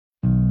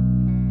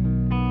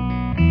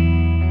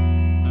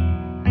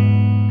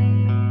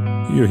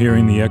You're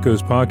hearing the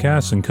Echoes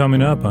podcast, and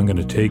coming up, I'm going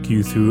to take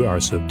you through our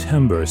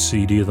September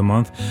CD of the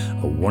month,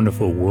 a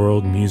wonderful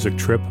world music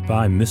trip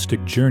by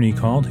Mystic Journey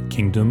called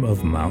Kingdom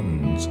of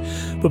Mountains.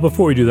 But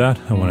before we do that,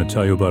 I want to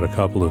tell you about a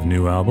couple of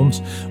new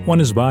albums.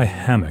 One is by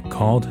Hammock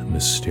called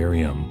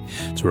Mysterium.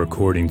 It's a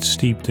recording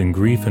steeped in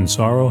grief and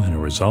sorrow, and it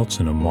results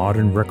in a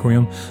modern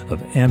requiem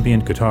of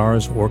ambient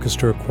guitars,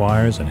 orchestra,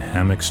 choirs, and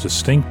Hammock's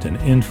distinct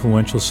and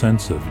influential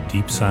sense of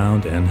deep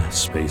sound and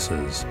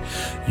spaces.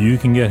 You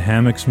can get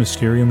Hammock's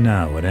Mysterium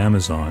now at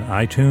Amazon,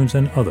 iTunes,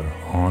 and other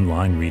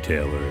online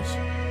retailers.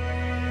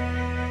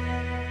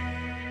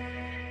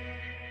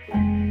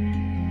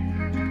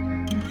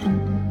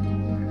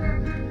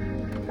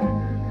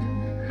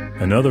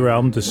 Another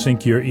album to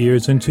sink your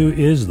ears into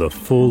is the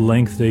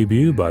full-length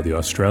debut by the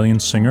Australian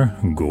singer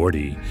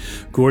Gordy.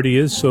 Gordy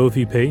is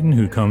Sophie Payton,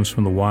 who comes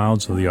from the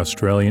wilds of the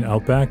Australian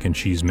outback, and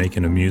she's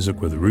making a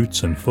music with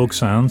roots and folk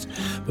sounds,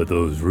 but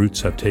those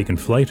roots have taken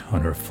flight on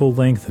her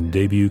full-length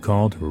debut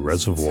called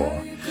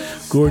Reservoir.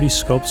 Gordy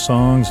sculpts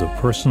songs of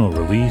personal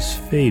release,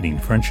 fading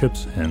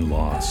friendships, and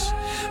loss.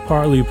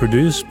 Partly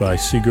produced by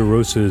Sigur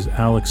Ros's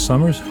Alex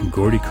Summers,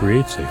 Gordy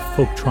creates a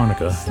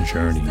folktronica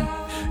journey.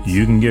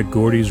 You can get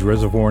Gordy's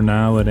Reservoir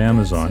now at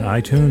Amazon,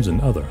 iTunes,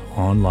 and other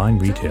online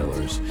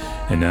retailers.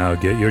 And now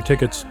get your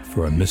tickets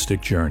for A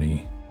Mystic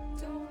Journey.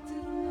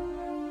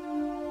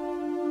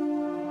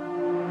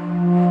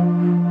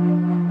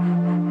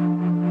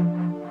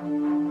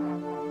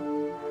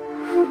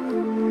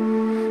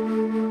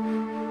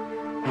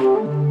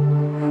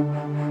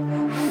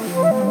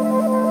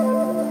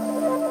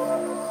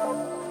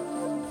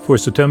 For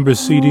September's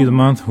CD of the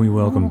month, we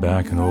welcome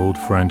back an old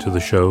friend to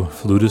the show,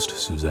 flutist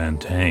Suzanne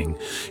Tang.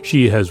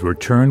 She has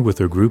returned with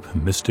her group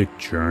Mystic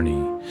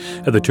Journey.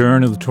 At the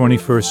turn of the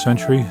 21st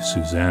century,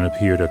 Suzanne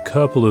appeared a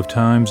couple of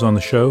times on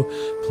the show,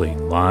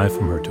 playing live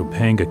from her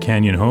Topanga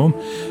Canyon home.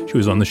 She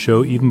was on the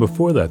show even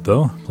before that,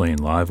 though, playing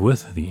live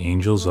with the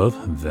Angels of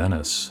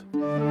Venice.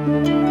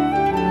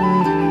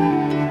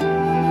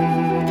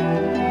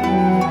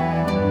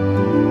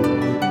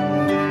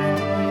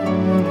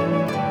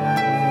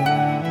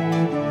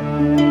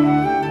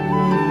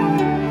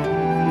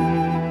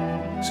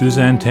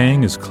 Suzanne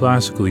Tang is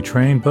classically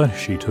trained, but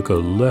she took a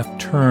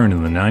left turn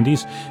in the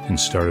 90s and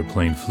started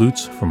playing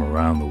flutes from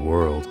around the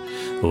world.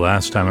 The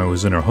last time I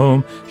was in her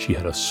home, she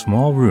had a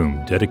small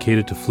room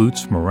dedicated to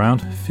flutes from around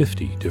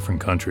 50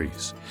 different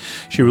countries.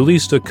 She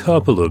released a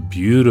couple of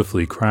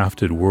beautifully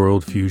crafted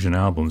world fusion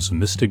albums,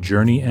 Mystic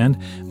Journey and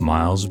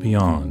Miles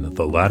Beyond.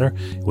 The latter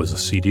was a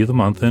CD of the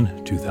month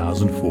in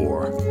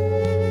 2004.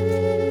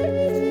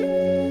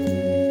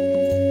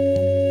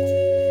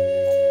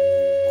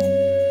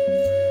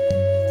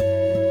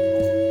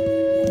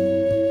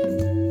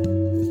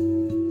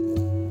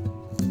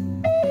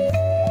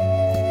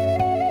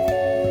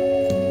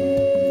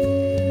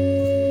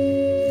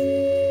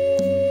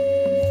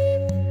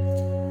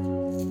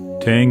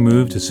 Tang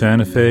moved to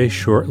Santa Fe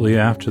shortly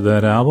after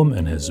that album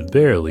and has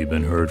barely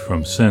been heard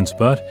from since,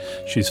 but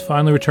she's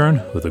finally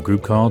returned with a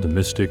group called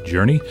Mystic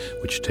Journey,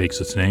 which takes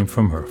its name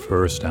from her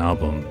first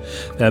album.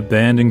 That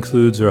band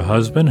includes her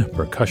husband,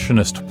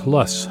 percussionist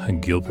plus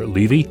Gilbert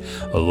Levy,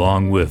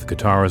 along with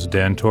guitarist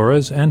Dan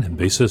Torres and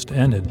bassist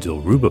and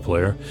Dilruba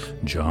player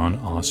John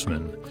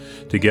Osman.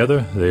 Together,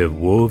 they have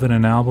woven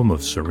an album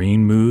of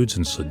serene moods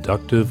and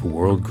seductive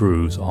world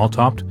grooves, all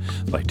topped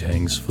by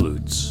Tang's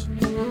flutes.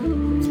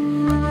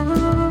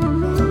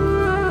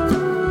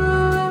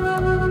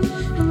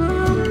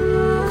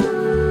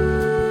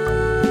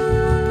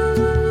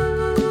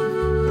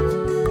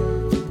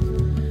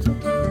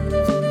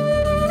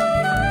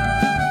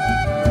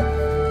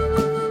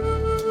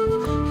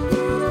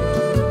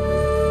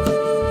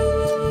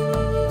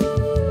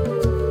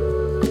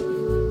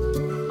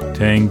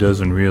 Tang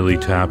doesn't really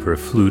tap her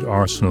flute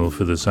arsenal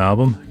for this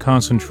album,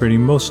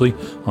 concentrating mostly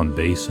on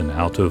bass and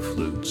alto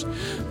flutes.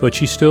 But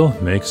she still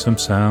makes them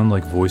sound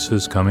like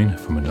voices coming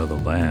from another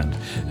land,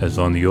 as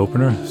on the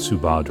opener,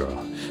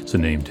 Subhadra. It's a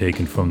name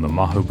taken from the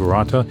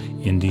Mahabharata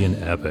Indian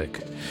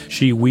epic.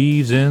 She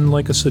weaves in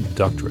like a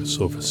seductress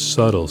over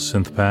subtle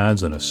synth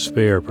pads and a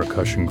spare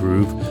percussion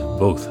groove,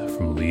 both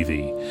from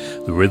Levy.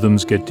 The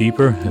rhythms get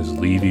deeper as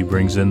Levy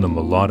brings in the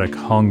melodic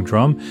hung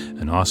drum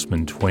and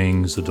Osman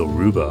twangs the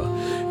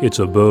Dilruba. It's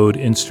a bowed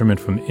instrument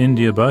from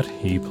India, but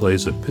he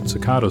plays a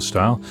pizzicato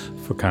style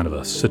for kind of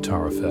a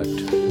sitar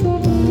effect.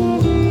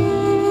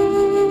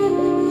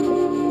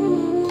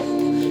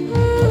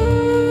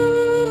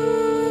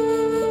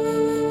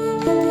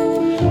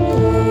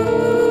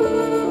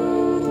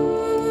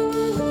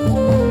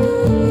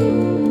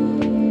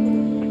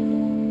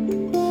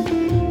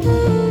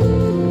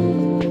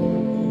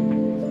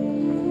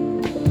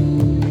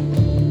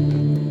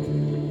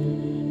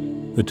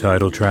 The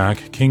title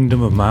track,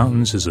 Kingdom of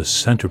Mountains, is a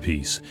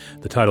centerpiece.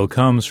 The title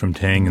comes from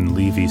Tang and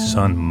Levy's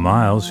son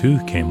Miles,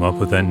 who came up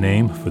with that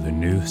name for their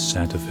new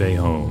Santa Fe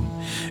home.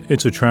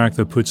 It's a track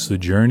that puts the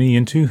journey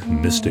into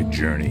mystic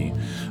journey.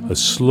 A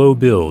slow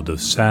build of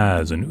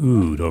saz and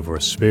oud over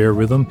a spare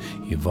rhythm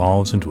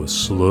evolves into a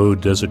slow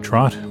desert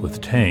trot,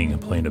 with Tang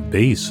playing a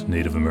bass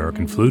Native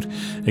American flute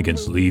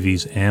against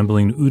Levy's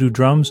ambling oud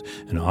drums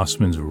and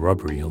Osman's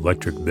rubbery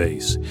electric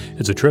bass.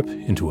 It's a trip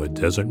into a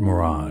desert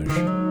mirage.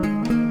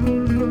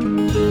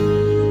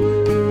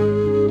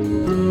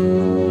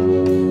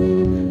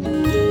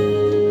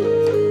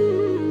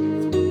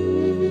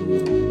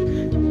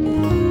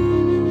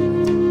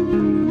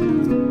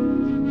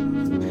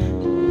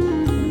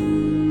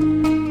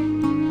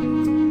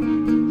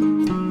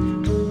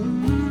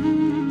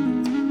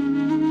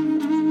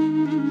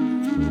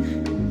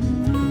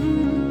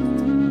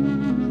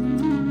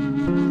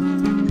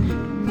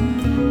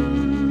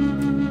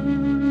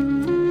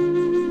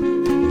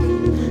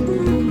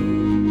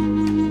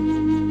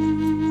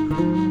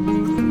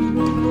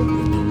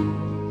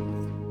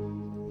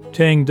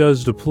 Tang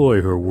does deploy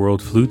her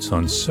world flutes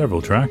on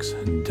several tracks,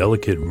 and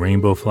Delicate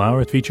Rainbow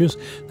Flower features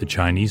the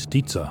Chinese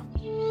dizi.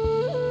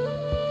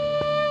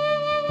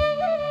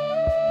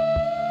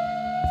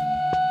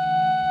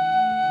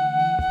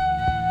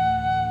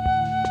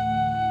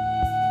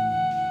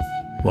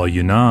 While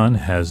Yunnan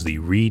has the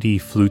reedy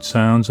flute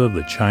sounds of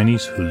the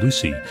Chinese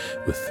hulusi,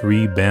 with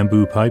 3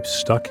 bamboo pipes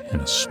stuck in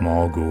a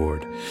small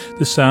gourd.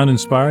 This sound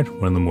inspired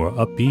one of the more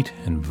upbeat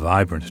and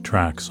vibrant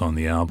tracks on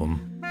the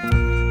album.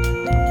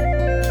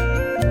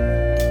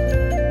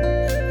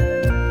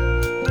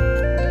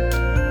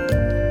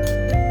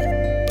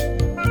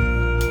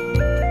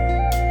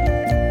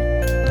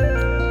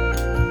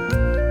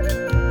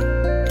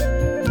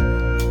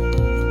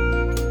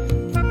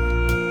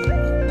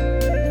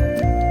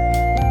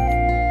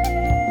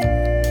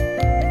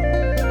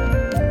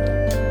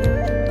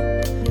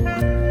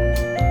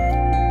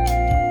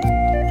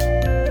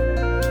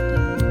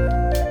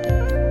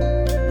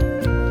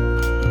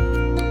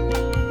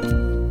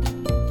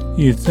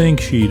 You'd think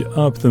she'd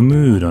up the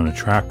mood on a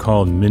track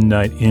called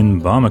Midnight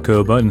in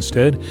Bamako, but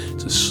instead,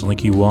 it's a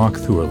slinky walk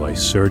through a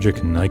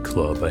lysergic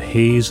nightclub, a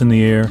haze in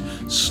the air,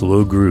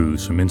 slow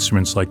grooves from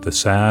instruments like the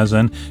saz,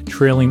 and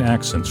trailing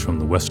accents from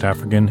the West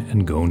African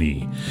and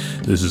Ngoni.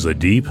 This is a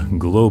deep,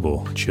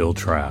 global, chill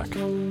track.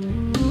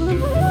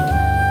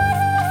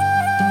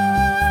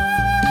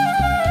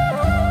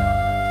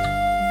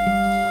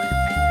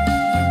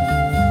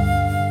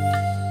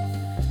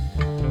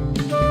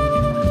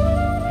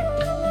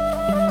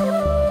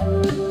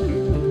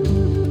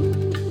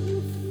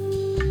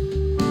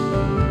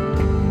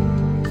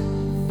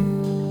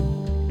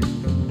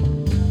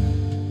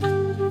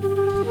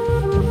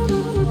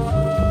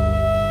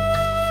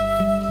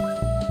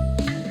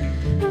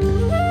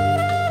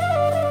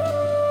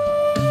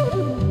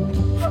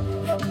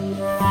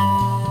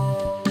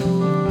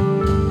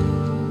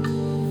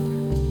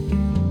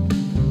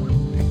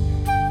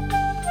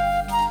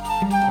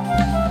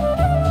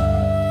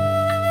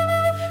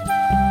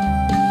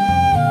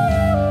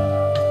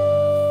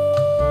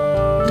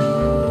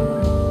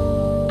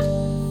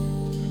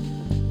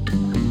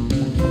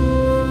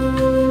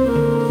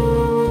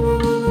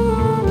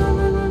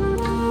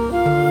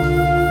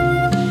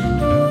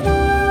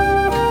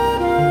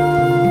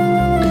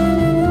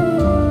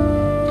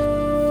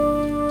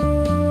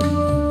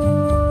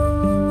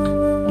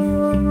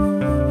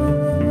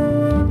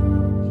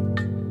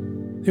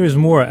 There is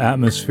more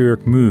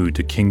atmospheric mood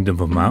to Kingdom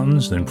of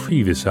Mountains than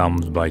previous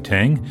albums by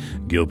Tang.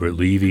 Gilbert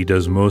Levy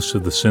does most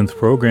of the synth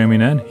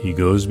programming, and he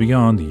goes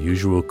beyond the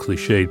usual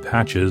cliched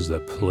patches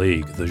that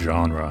plague the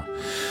genre.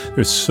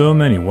 There's so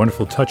many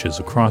wonderful touches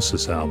across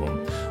this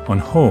album. On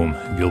Home,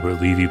 Gilbert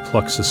Levy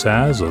plucks the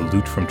saz, a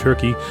lute from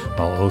Turkey,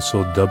 while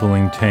also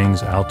doubling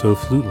Tang's alto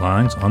flute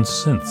lines on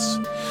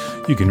synths.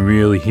 You can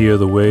really hear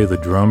the way the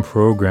drum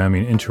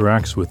programming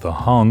interacts with the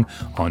hung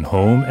on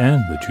Home and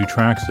the 2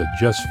 tracks that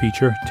just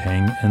feature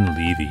Tang and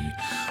Levy.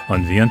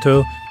 On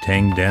Viento,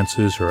 Tang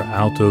dances her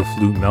alto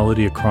flute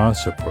melody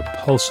across a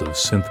propulsive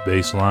synth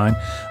bass line,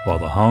 while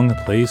the hung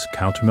plays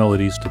counter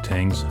melodies to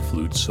Tang's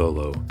flute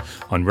solo.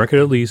 On record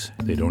at least,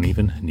 they don't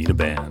even need a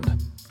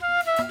band.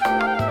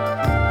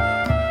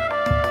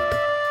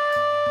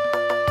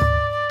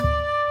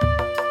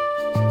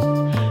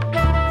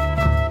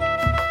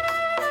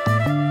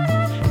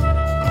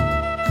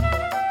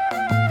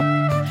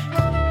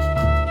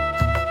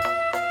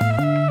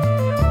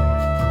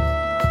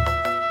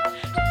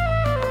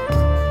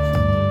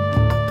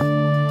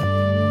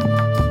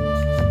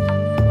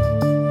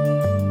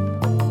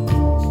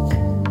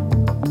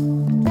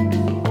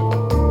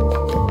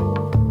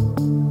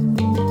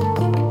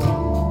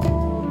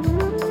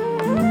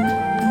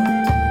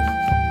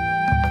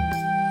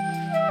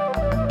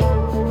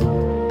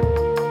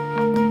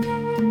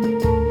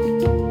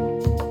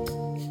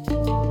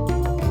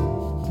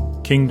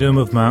 Kingdom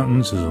of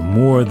Mountains is a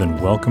more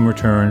than welcome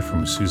return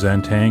from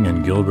Suzanne Tang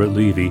and Gilbert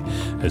Levy.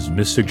 As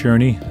Mystic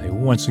Journey, they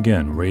once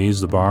again raise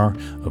the bar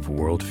of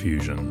world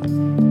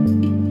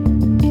fusion.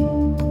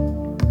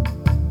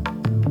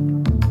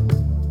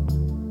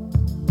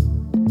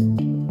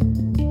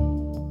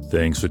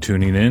 Thanks for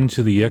tuning in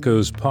to the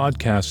Echoes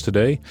podcast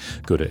today.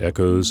 Go to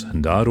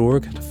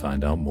echoes.org to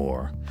find out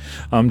more.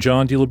 I'm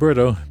John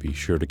DiLiberto. Be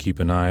sure to keep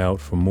an eye out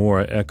for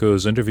more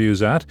Echoes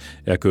interviews at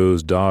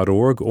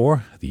echoes.org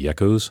or the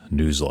Echoes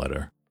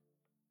newsletter.